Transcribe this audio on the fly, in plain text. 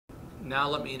Now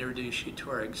let me introduce you to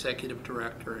our Executive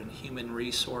Director in Human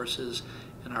Resources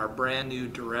and our brand new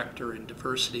Director in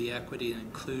Diversity, Equity, and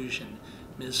Inclusion,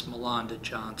 Ms. Malonda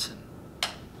Johnson.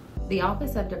 The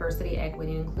Office of Diversity,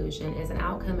 Equity, and Inclusion is an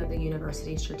outcome of the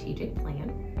university's strategic plan,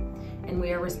 and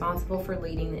we are responsible for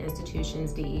leading the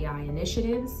institution's DEI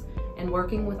initiatives and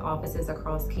working with offices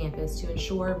across campus to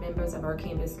ensure members of our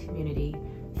campus community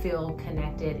feel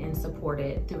connected and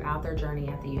supported throughout their journey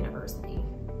at the university.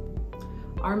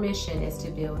 Our mission is to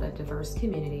build a diverse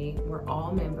community where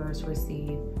all members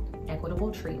receive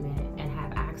equitable treatment and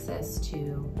have access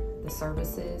to the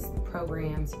services,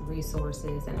 programs,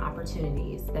 resources, and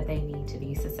opportunities that they need to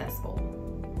be successful.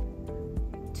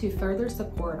 To further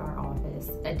support our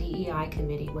office, a DEI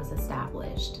committee was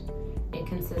established. It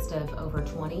consists of over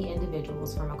 20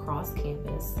 individuals from across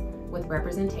campus with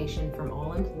representation from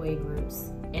all employee groups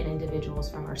and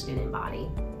individuals from our student body.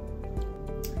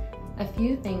 A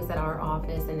few things that our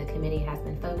office and the committee has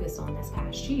been focused on this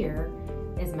past year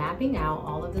is mapping out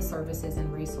all of the services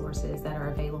and resources that are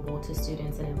available to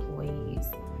students and employees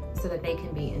so that they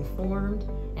can be informed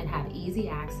and have easy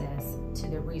access to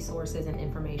the resources and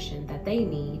information that they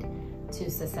need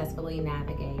to successfully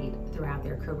navigate throughout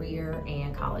their career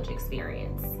and college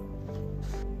experience.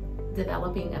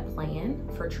 Developing a plan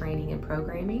for training and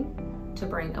programming to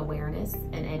bring awareness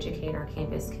and educate our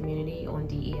campus community on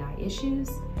DEI issues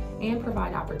and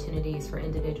provide opportunities for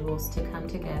individuals to come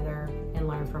together and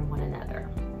learn from one another.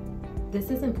 This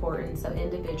is important so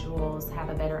individuals have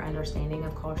a better understanding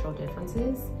of cultural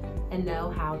differences and know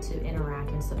how to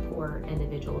interact and support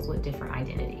individuals with different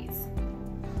identities.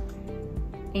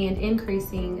 And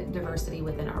increasing diversity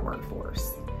within our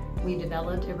workforce. We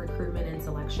developed a recruitment and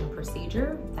selection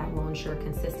procedure that will ensure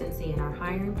consistency in our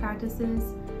hiring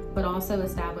practices, but also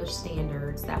establish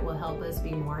standards that will help us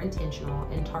be more intentional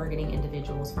in targeting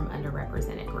individuals from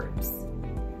underrepresented groups.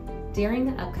 During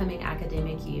the upcoming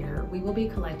academic year, we will be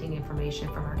collecting information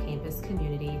from our campus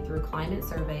community through climate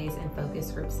surveys and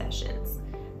focus group sessions.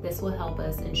 This will help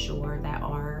us ensure that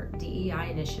our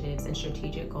DEI initiatives and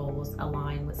strategic goals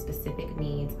align with specific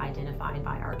needs identified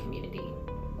by our community.